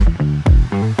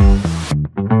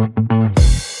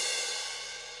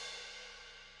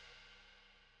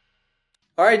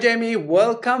All right, Jamie,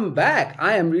 welcome back.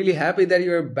 I am really happy that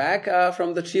you're back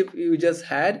from the trip you just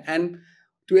had. And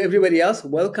to everybody else,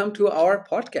 welcome to our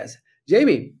podcast.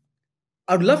 Jamie,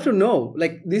 I'd love to know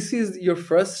like, this is your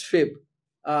first trip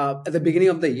at the beginning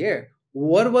of the year.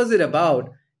 What was it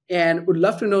about? And would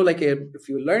love to know like a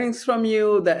few learnings from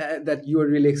you that you are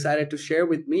really excited to share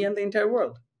with me and the entire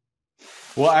world.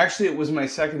 Well, actually, it was my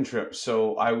second trip.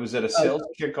 So I was at a sales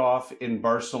Oh, kickoff in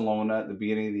Barcelona at the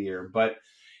beginning of the year. But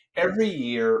every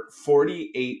year,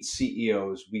 48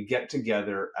 CEOs, we get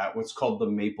together at what's called the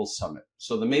Maple Summit.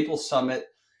 So the Maple Summit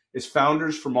is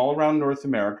founders from all around North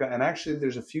America. And actually,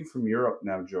 there's a few from Europe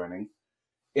now joining,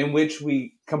 in which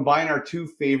we combine our two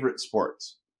favorite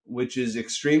sports, which is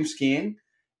extreme skiing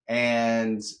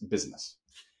and business.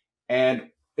 And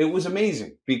it was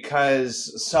amazing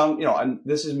because and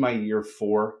this is my year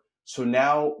 4. So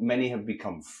now many have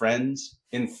become friends.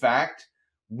 In fact,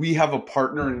 we have a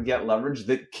partner in Get Leverage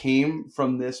that came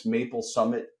from this Maple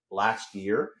Summit last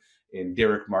year in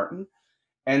Derek Martin.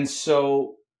 And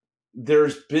so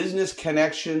there's business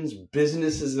connections,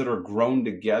 businesses that are grown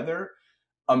together,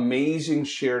 amazing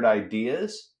shared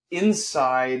ideas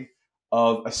inside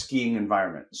of a skiing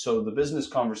environment. So the business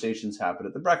conversations happen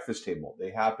at the breakfast table.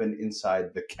 They happen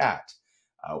inside the cat.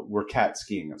 We're cat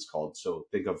skiing, it's called. So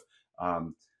think of,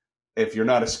 if you're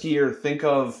not a skier, think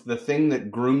of the thing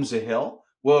that grooms a hill.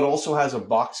 Well, it also has a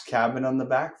box cabin on the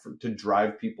back to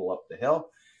drive people up the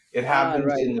hill. It happens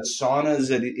right. in the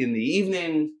saunas in the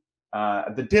evening,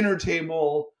 at the dinner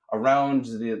table, around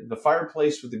the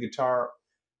fireplace with the guitar,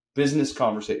 business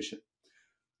conversation.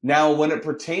 Now, when it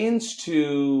pertains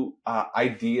to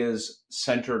ideas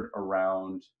centered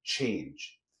around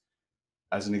change,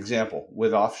 as an example,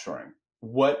 with offshoring,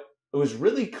 what was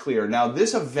really clear. Now,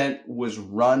 this event was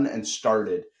run and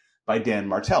started by Dan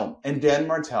Martell. And Dan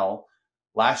Martell,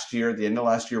 last year, at the end of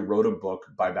last year, wrote a book,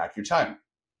 Buy Back Your Time.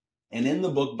 And in the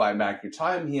book, Buy Back Your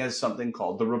Time, he has something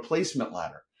called the replacement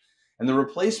ladder. And the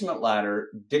replacement ladder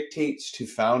dictates to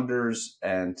founders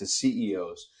and to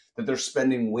CEOs that they're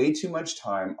spending way too much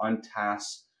time on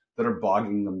tasks that are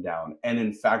bogging them down. And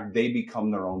in fact, they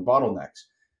become their own bottlenecks.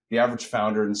 The average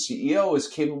founder and CEO is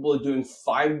capable of doing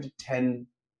 5 to 10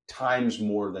 times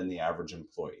more than the average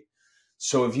employee.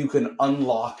 So if you can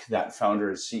unlock that founder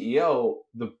and CEO,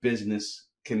 the business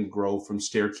can grow from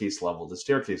staircase level to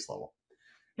staircase level.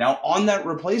 Now, on that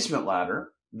replacement ladder,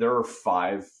 there are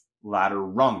 5 ladder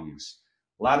rungs.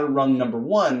 Ladder rung number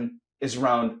 1 is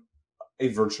around a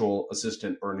virtual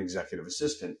assistant or an executive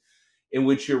assistant, in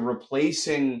which you're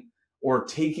replacing or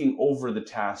taking over the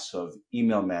tasks of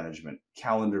email management,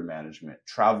 calendar management,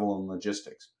 travel and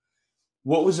logistics.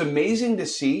 What was amazing to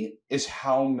see is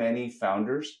how many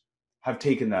founders have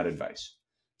taken that advice.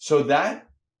 So that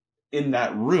in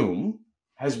that room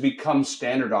has become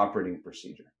standard operating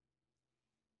procedure.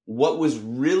 What was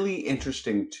really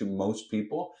interesting to most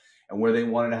people and where they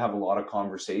wanted to have a lot of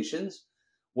conversations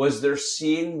was they're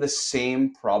seeing the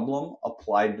same problem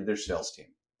applied to their sales team.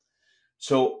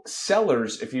 So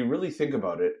sellers, if you really think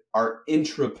about it, are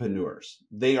intrapreneurs.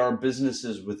 They are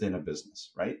businesses within a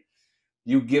business, right?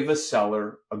 You give a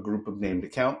seller a group of named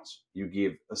accounts. You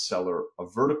give a seller a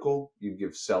vertical. You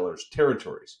give sellers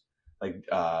territories, like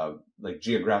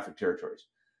geographic territories.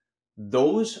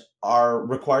 Those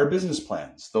require business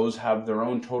plans. Those have their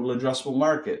own total addressable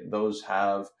market. Those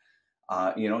have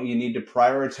you need to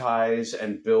prioritize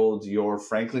and build your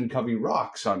Franklin Covey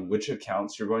rocks on which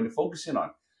accounts you're going to focus in on.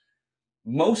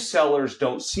 Most sellers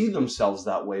don't see themselves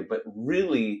that way, but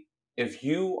really, if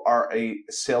you are a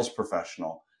sales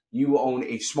professional, you own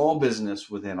a small business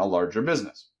within a larger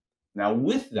business. Now,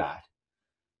 with that,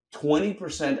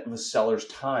 20% of a seller's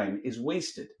time is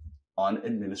wasted on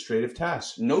administrative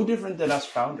tasks, no different than us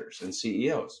founders and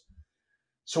CEOs.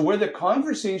 So where the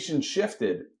conversation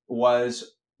shifted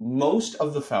was most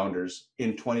of the founders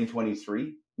in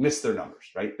 2023 missed their numbers,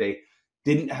 right? They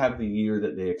didn't have the year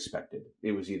that they expected.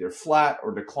 It was either flat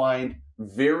or declined.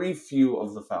 Very few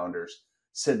of the founders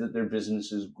said that their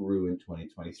businesses grew in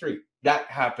 2023. That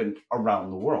happened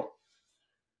around the world.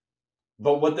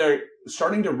 But what they're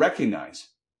starting to recognize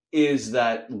is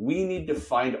that we need to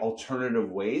find alternative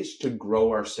ways to grow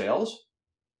our sales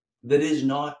that is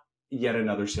not yet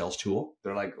another sales tool.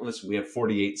 They're like, listen, we have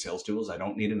 48 sales tools. I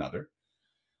don't need another.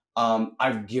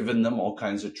 I've given them all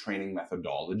kinds of training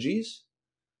methodologies,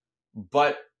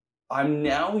 but I'm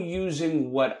now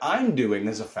using what I'm doing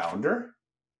as a founder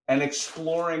and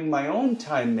exploring my own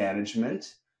time management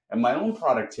and my own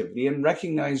productivity and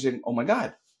recognizing, oh my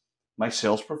God, my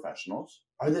sales professionals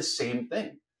are the same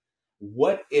thing.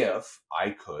 What if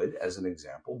I could, as an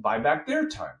example, buy back their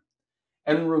time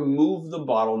and remove the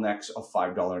bottlenecks of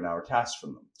 $5 an hour tasks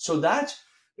from them? So that's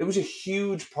it was a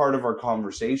huge part of our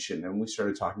conversation. And we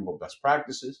started talking about best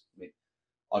practices. I mean,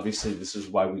 obviously, this is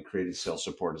why we created Sales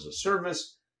Support as a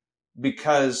Service,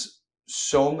 because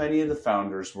so many of the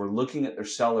founders were looking at their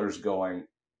sellers going,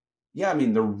 yeah, I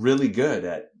mean, they're really good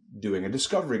at doing a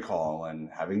discovery call and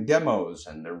having demos,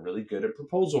 and they're really good at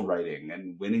proposal writing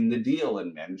and winning the deal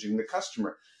and managing the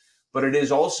customer. But it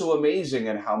is also amazing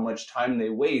at how much time they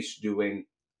waste doing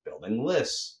building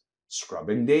lists,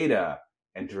 scrubbing data,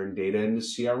 entering data into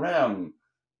CRM,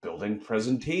 building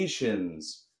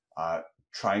presentations,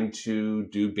 trying to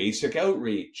do basic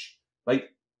outreach. Like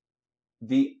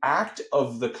the act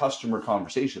of the customer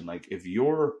conversation, like if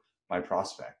you're my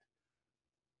prospect,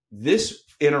 this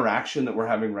interaction that we're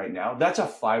having right now, that's a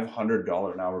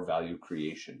 $500 an hour value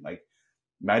creation. Like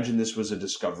imagine this was a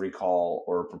discovery call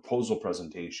or a proposal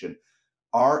presentation.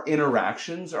 Our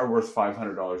interactions are worth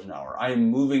 $500 an hour. I am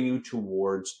moving you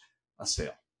towards a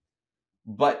sale.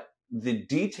 But the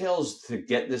details to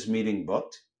get this meeting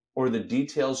booked, or the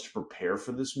details to prepare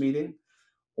for this meeting,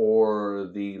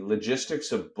 or the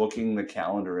logistics of booking the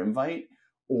calendar invite,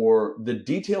 or the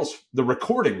details, the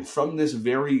recording from this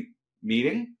very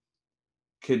meeting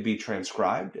could be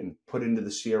transcribed and put into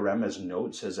the CRM as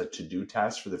notes, as a to-do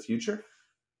task for the future.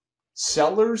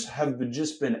 Sellers have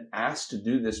just been asked to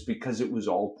do this because it was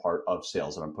all part of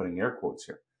sales. And I'm putting air quotes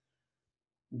here.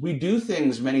 We do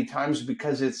things many times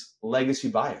because it's legacy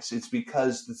bias. It's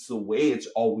because it's the way it's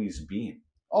always been.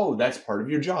 Oh, that's part of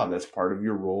your job. That's part of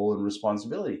your role and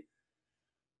responsibility.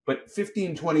 But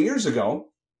 15, 20 years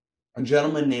ago, a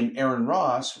gentleman named Aaron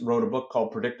Ross wrote a book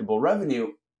called Predictable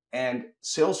Revenue, and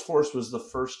Salesforce was the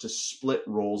first to split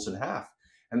roles in half.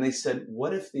 And they said,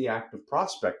 what if the act of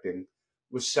prospecting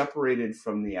was separated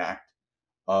from the act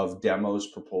of demos,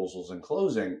 proposals, and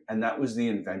closing? And that was the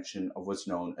invention of what's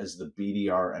known as the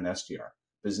BDR and SDR,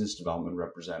 Business Development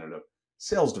Representative,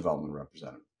 Sales Development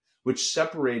Representative, which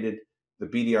separated the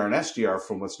BDR and SDR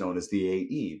from what's known as the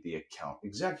AE, the Account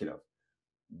Executive.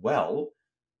 Well,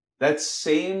 that's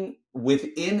same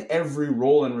within every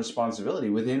role and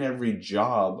responsibility, within every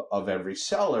job of every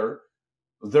seller,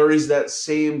 there is that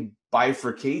same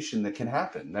bifurcation that can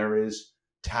happen. There is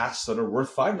tasks that are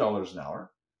worth $5 an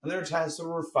hour, and there are tasks that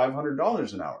are worth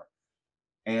 $500 an hour.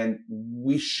 And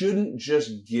we shouldn't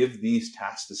just give these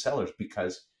tasks to sellers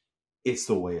because it's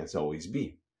the way it's always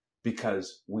been,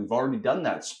 because we've already done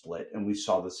that split and we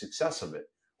saw the success of it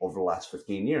over the last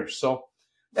 15 years. So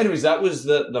anyways, that was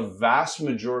the vast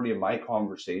majority of my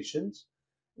conversations.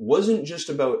 Wasn't just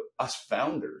about us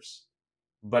founders,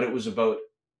 but it was about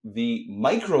the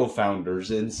micro founders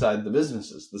inside the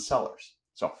businesses, the sellers.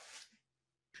 So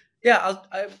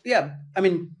I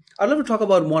mean, I'd love to talk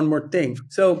about one more thing.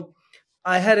 So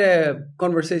I had a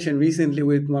conversation recently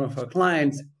with one of our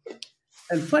clients,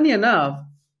 and funny enough,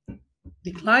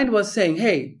 the client was saying,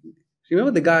 hey, remember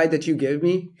the guy that you gave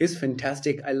me? He's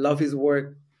fantastic. I love his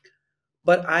work.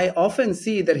 But I often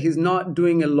see that he's not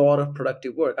doing a lot of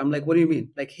productive work. I'm like, what do you mean?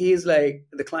 Like, he's like,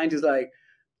 the client is like,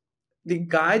 the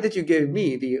guy that you gave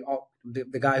me,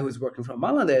 the guy who's working from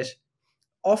Bangladesh,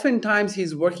 oftentimes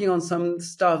he's working on some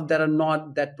stuff that are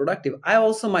not that productive. I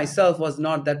also myself was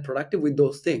not that productive with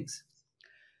those things.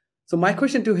 So my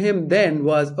question to him then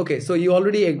was, okay, so you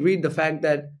already agreed the fact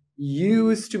that you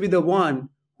used to be the one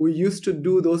who used to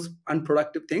do those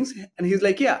unproductive things? And he's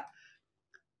like, yeah.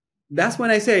 That's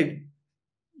when I said,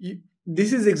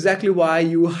 this is exactly why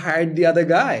you hired the other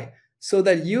guy, so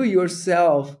that you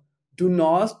yourself do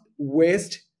not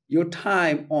waste your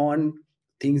time on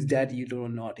things that you do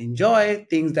not enjoy,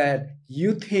 things that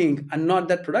you think are not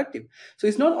that productive. So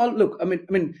it's not all, look, I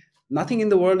mean, nothing in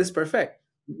the world is perfect.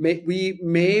 We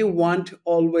may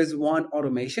always want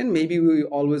automation. Maybe we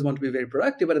always want to be very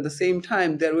productive, but at the same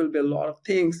time, there will be a lot of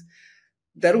things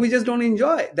that we just don't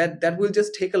enjoy, that will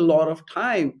just take a lot of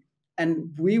time.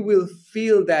 And we will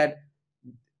feel that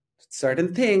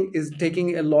certain thing is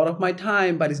taking a lot of my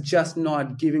time, but it's just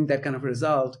not giving that kind of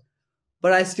result.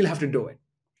 But I still have to do it.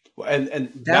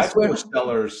 And that's where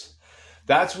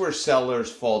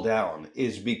sellers fall down,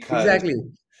 is because exactly.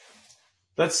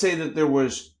 Let's say that there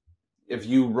was, if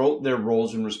you wrote their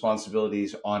roles and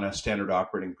responsibilities on a standard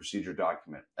operating procedure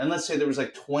document, and let's say there was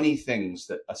like 20 things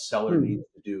that a seller needs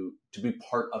to do to be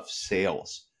part of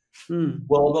sales.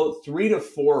 Well, about 3 to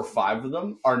 4 or 5 of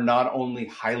them are not only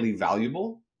highly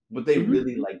valuable, but they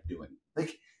really like doing.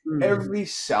 Like every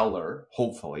seller,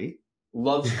 hopefully,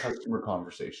 loves customer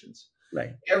conversations.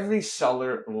 Right. Every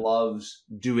seller loves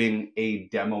doing a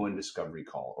demo and discovery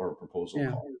call or a proposal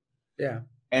call. Yeah.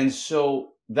 And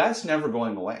so that's never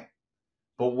going away.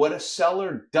 But what a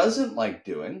seller doesn't like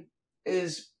doing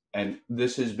is, and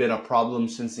this has been a problem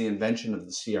since the invention of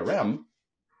the CRM,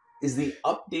 is the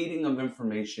updating of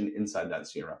information inside that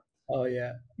CRM. Oh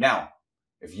yeah. Now,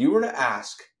 if you were to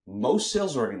ask most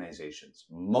sales organizations,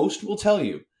 most will tell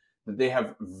you that they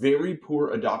have very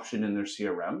poor adoption in their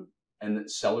CRM and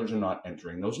that sellers are not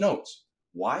entering those notes.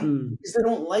 Why? Mm. Because they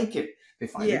don't like it. They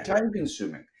find Yeah. it time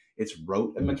consuming. It's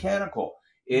rote and mechanical.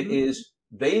 It Mhm. is,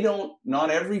 not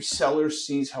every seller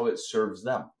sees how it serves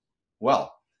them.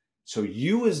 Well, so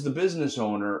you as the business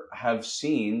owner have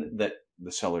seen that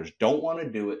the sellers don't want to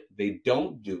do it. They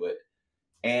don't do it.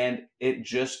 And it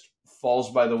just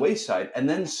falls by the wayside. And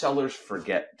then sellers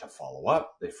forget to follow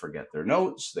up. They forget their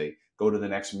notes. They go to the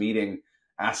next meeting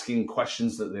asking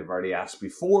questions that they've already asked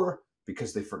before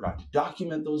because they forgot to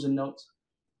document those in notes.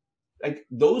 Like,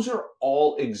 those are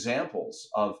all examples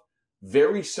of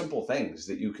very simple things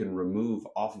that you can remove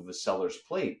off of a seller's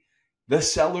plate. The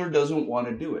seller doesn't want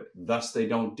to do it. Thus, they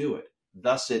don't do it.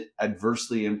 Thus, it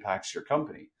adversely impacts your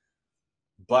company.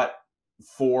 But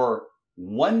for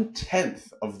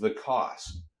 1/10 of the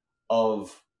cost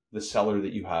of the seller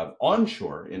that you have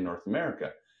onshore in North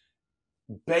America,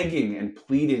 begging and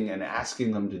pleading and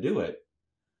asking them to do it,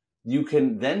 you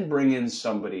can then bring in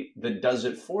somebody that does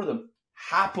it for them,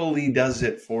 happily does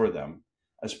it for them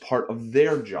as part of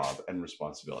their job and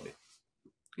responsibility.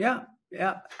 Yeah.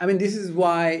 Yeah. I mean, this is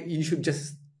why you should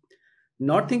just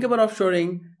not think about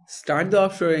offshoring, start the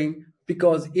offshoring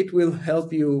because it will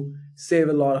help you save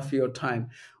a lot of your time.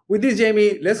 With this,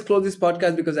 Jamie, let's close this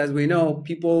podcast because as we know,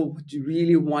 people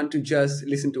really want to just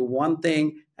listen to one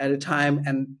thing at a time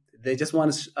and they just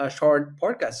want a short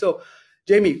podcast. So,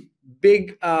 Jamie,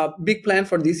 big plan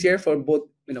for this year for both,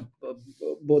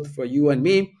 both for you and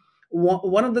me.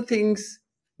 One of the things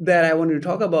that I wanted to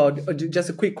talk about, just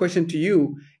a quick question to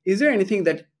you, is there anything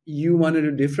that you want to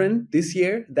do different this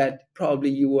year that probably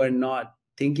you were not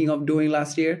thinking of doing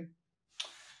last year?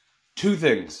 Two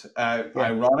things. Yeah.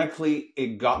 Ironically,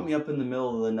 it got me up in the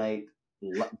middle of the night,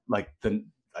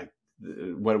 when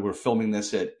we're filming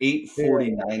this at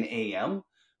 8:49 a.m.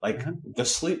 Like, Uh-huh. the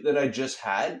sleep that I just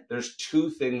had, there's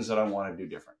two things that I want to do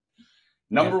different.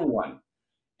 Number Yeah. one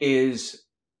is,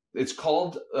 it's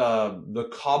called the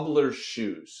cobbler's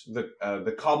shoes.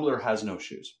 The cobbler has no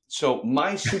shoes. So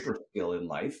my super skill in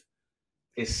life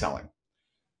is selling.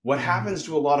 What happens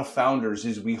to a lot of founders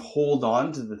is we hold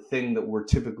on to the thing that we're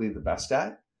typically the best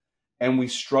at, and we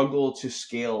struggle to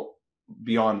scale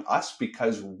beyond us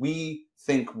because we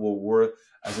think, well, we're,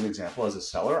 as an example, as a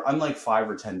seller, I'm like 5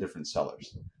 or 10 different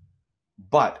sellers.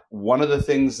 But one of the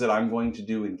things that I'm going to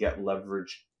do and get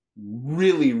leverage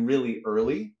really, really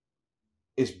early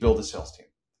is build a sales team.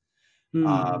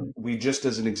 We just,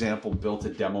 as an example, built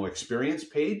a demo experience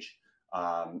page.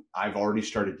 I've already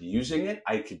started using it.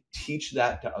 I could teach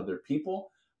that to other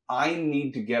people. I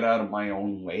need to get out of my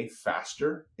own way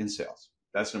faster in sales.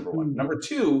 That's number one. Number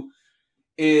two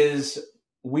is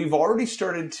we've already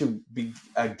started to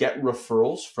get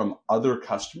referrals from other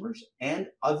customers and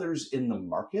others in the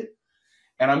market.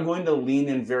 And I'm going to lean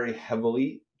in very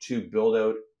heavily to build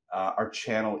out our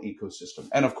channel ecosystem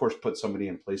and, of course, put somebody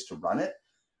in place to run it.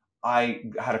 I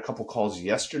had a couple calls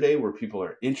yesterday where people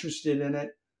are interested in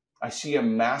it. I see a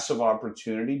massive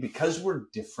opportunity because we're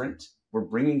different. We're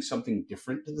bringing something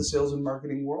different to the sales and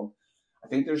marketing world. I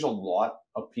think there's a lot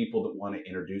of people that want to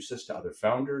introduce us to other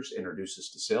founders, introduce us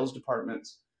to sales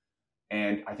departments.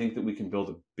 And I think that we can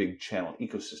build a big channel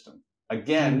ecosystem.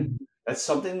 Again, that's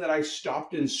something that I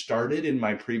stopped and started in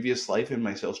my previous life in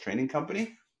my sales training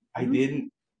company. I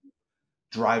didn't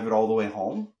drive it all the way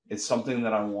home. It's something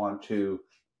that I want to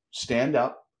stand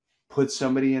up, put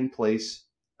somebody in place,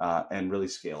 and really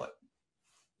scale it.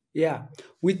 Yeah.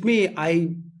 With me,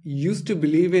 I used to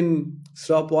believe in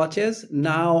stopwatches.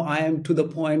 Now I am to the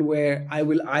point where I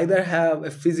will either have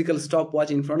a physical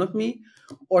stopwatch in front of me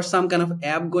or some kind of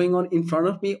app going on in front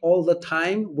of me all the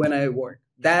time when I work.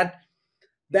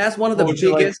 That's one of the Would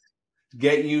you like biggest.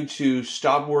 get you to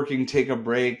stop working, take a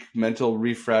break, mental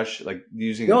refresh, like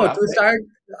using it No, that to way? start,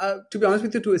 to be honest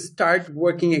with you, to start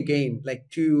working again, like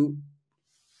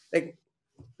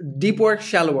deep work,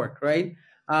 shallow work, right?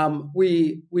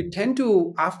 We tend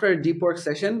to, after a deep work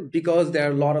session, because there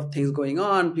are a lot of things going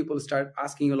on, people start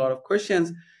asking a lot of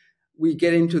questions. We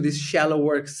get into this shallow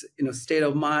works, state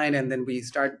of mind, and then we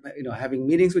start, having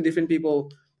meetings with different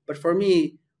people. But for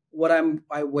me, what I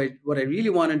really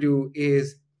want to do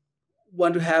is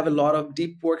want to have a lot of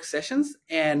deep work sessions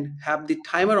and have the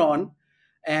timer on,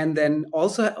 and then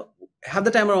also have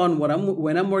the timer on when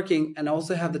I'm working, and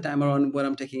also have the timer on when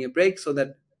I'm taking a break, so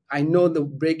that I know the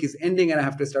break is ending and I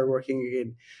have to start working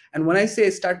again. And when I say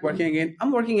start working again,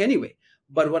 I'm working anyway.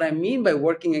 But what I mean by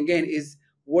working again is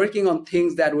working on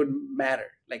things that would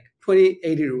matter. like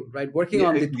 20-80 rule, right? Working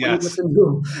on Yeah, the yes. 20%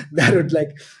 rule that would like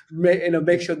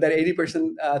make sure that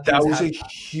 80% That things was a happen.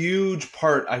 huge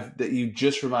part that you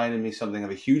just reminded me something of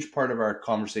a huge part of our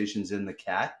conversations in the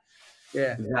cat,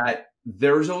 Yeah. that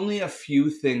there's only a few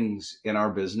things in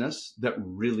our business that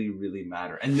really, really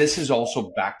matter. And this is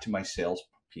also back to my sales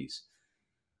piece.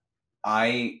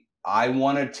 I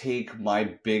want to take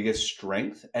my biggest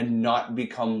strength and not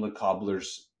become the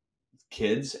cobbler's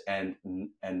kids, and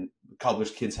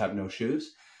cobbler's kids have no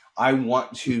shoes. I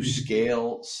want to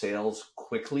scale sales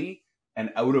quickly and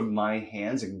out of my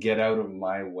hands and get out of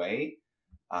my way,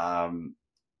 um,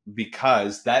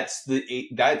 because that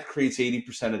creates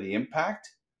 80% of the impact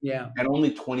Yeah. and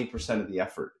only 20% of the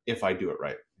effort if I do it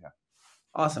right. Yeah.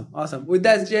 Awesome. Awesome. With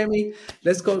that, Jamie,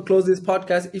 let's go close this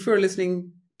podcast. If you're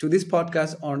listening to this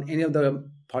podcast on any of the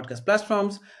podcast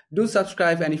platforms, do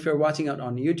subscribe. And if you're watching it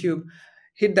on YouTube,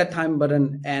 hit that time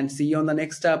button and see you on the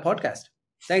next podcast.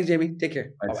 Thanks, Jamie. Take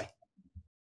care. Bye Thanks. bye.